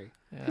of story.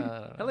 Yeah, I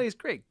don't know. LA is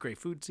great. Great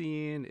food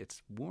scene.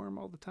 It's warm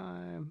all the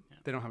time.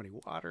 They don't have any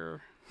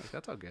water. Like,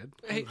 that's all good.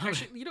 Hey,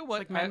 actually, you know what?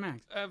 like Mad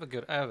Max. I have a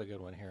good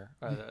one here.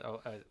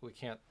 We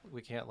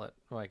can't let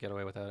Mike get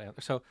away with that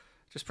answer. So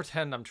just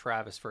pretend I'm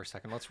Travis for a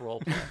second. Let's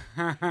role play.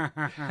 Are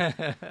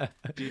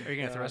you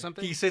gonna throw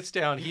something? He sits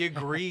down. He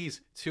agrees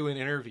to an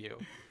interview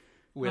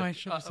with I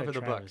should have said for the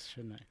Travis, book.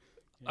 shouldn't I?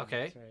 Yeah,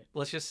 Okay, that's right.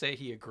 let's just say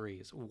he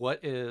agrees.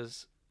 What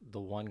is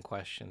the one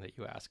question that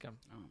you ask him?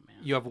 Oh man.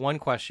 You have one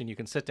question. You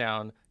can sit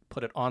down,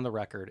 put it on the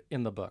record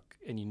in the book,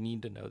 and you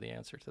need to know the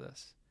answer to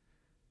this.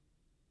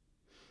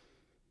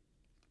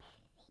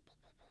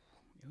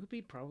 It would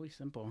be probably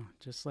simple.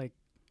 Just like,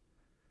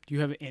 do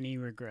you have any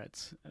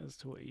regrets as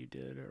to what you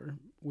did, or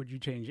would you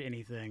change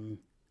anything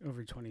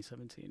over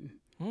 2017?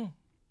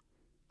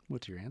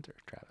 What's your answer,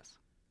 Travis?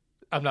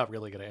 I'm not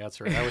really going to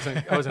answer it. I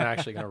wasn't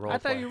actually going to role I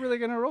play. thought you were really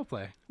gonna role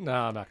play. No,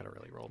 I'm not going to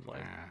really role play.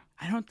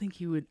 I don't think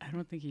he would. I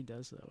don't think he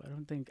does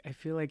though. I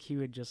feel like he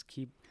would just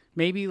keep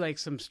maybe like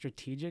some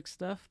strategic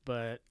stuff,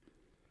 but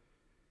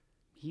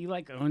he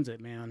like owns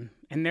it, man.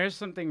 And there's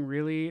something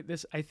really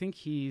I think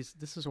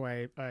this is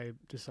why I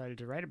decided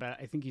to write about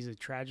it. I think he's a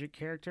tragic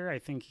character. I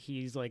think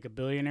he's like a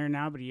billionaire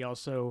now, but he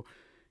also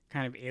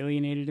kind of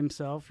alienated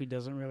himself. He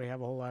doesn't really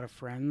have a whole lot of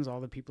friends. All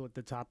the people at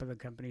the top of the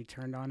company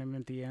turned on him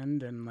at the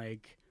end, and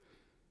like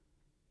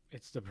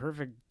it's the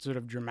perfect sort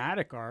of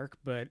dramatic arc,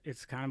 but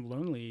it's kind of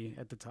lonely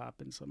at the top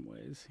in some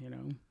ways, you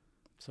know?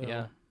 So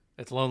Yeah.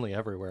 It's lonely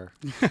everywhere.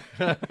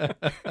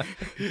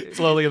 It's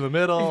lonely in the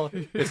middle.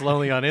 It's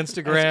lonely on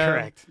Instagram.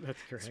 That's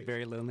correct. It's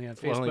very lonely on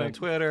It's lonely on Facebook.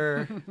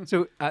 Twitter.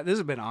 So this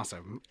has been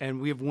awesome, and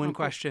we have one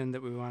question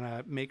that we want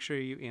to make sure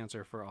you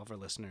answer for all of our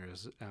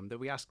listeners that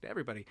we ask to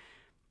everybody.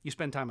 You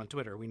spend time on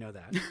Twitter, we know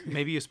that.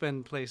 Maybe you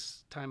spend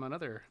time on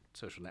other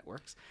social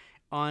networks.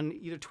 On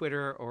either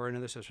Twitter or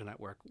another social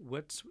network,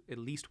 what's at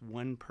least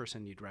one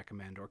person you'd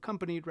recommend, or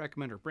company you'd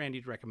recommend, or brand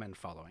you'd recommend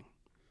following?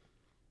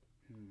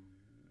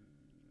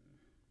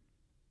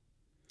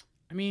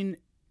 I mean,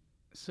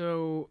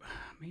 so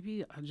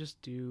maybe I'll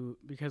just do,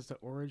 because the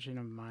origin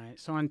of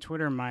so on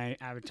Twitter, my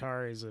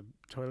avatar is a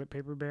toilet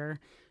paper bear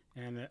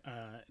and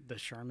the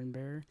Charmin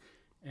bear.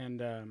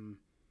 And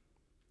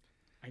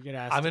I get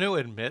asked. I'm going to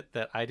admit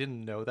that I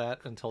didn't know that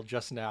until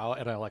just now,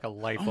 and I like a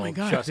light bulb. Oh my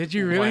God, just did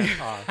you really?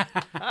 went off.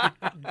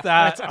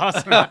 That's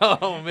awesome.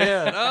 Oh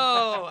man!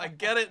 Oh, I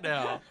get it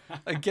now.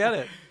 I get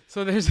it.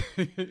 So there's,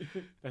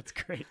 that's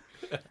great.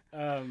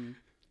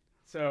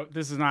 So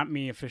this is not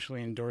me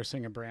officially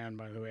endorsing a brand,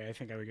 by the way. I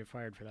think I would get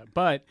fired for that.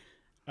 But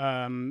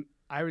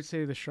I would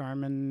say the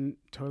Charmin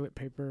toilet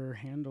paper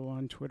handle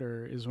on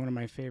Twitter is one of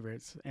my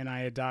favorites. And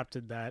I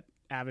adopted that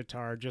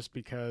avatar just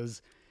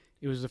because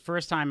it was the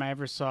first time I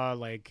ever saw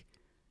like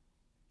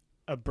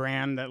a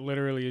brand that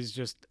literally is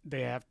just,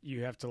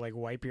 you have to like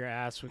wipe your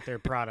ass with their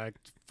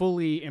product,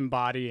 fully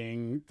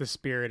embodying the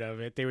spirit of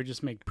it. They would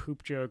just make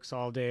poop jokes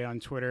all day on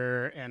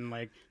Twitter, and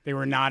like they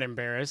were not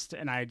embarrassed,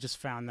 and I just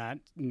found that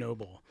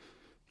noble.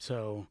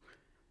 So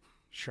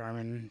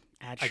Charmin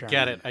at Charmin. I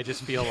get it. I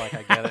just feel like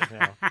I get it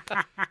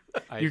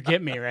now. You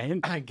get me, right?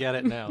 I get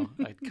it now.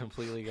 I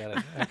completely get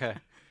it. Okay.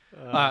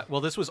 Well,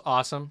 this was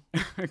awesome.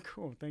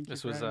 Cool. Thank you.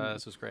 This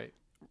was great.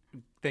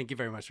 Thank you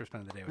very much for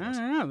spending the day with us.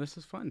 No, this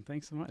is fun.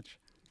 Thanks so much.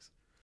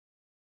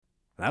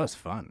 That was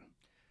fun.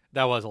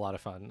 That was a lot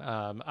of fun.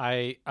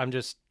 I'm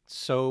just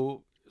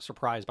so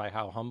surprised by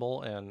how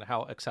humble and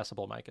how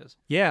accessible Mike is.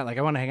 Yeah, like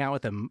I want to hang out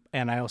with him,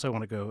 and I also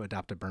want to go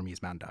adopt a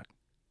Burmese mountain dog.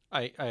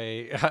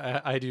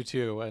 I do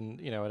too, and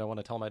I don't want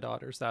to tell my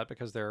daughters that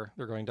because they're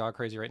going dog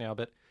crazy right now.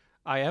 But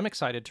I am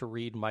excited to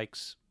read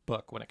Mike's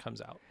book when it comes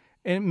out.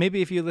 And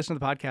maybe if you listen to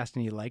the podcast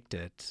and you liked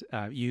it,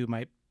 you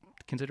might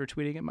consider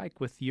tweeting at Mike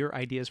with your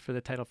ideas for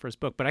the title for his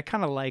book. But I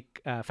kind of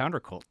like Founder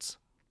Cults.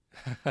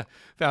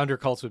 Founder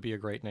Cults would be a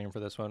great name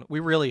for this one. We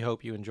really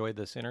hope you enjoyed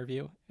this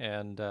interview,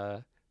 and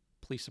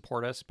please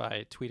support us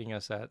by tweeting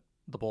us at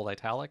The Bold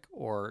Italic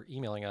or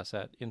emailing us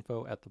at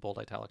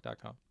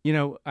info@thebolditalic.com.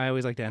 I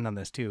always like to end on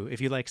this too.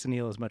 If you like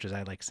Sunil as much as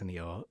I like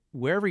Sunil,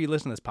 wherever you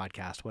listen to this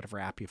podcast, whatever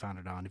app you found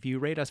it on, if you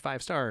rate us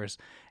 5 stars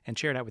and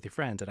share it out with your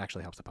friends, it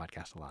actually helps the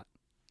podcast a lot.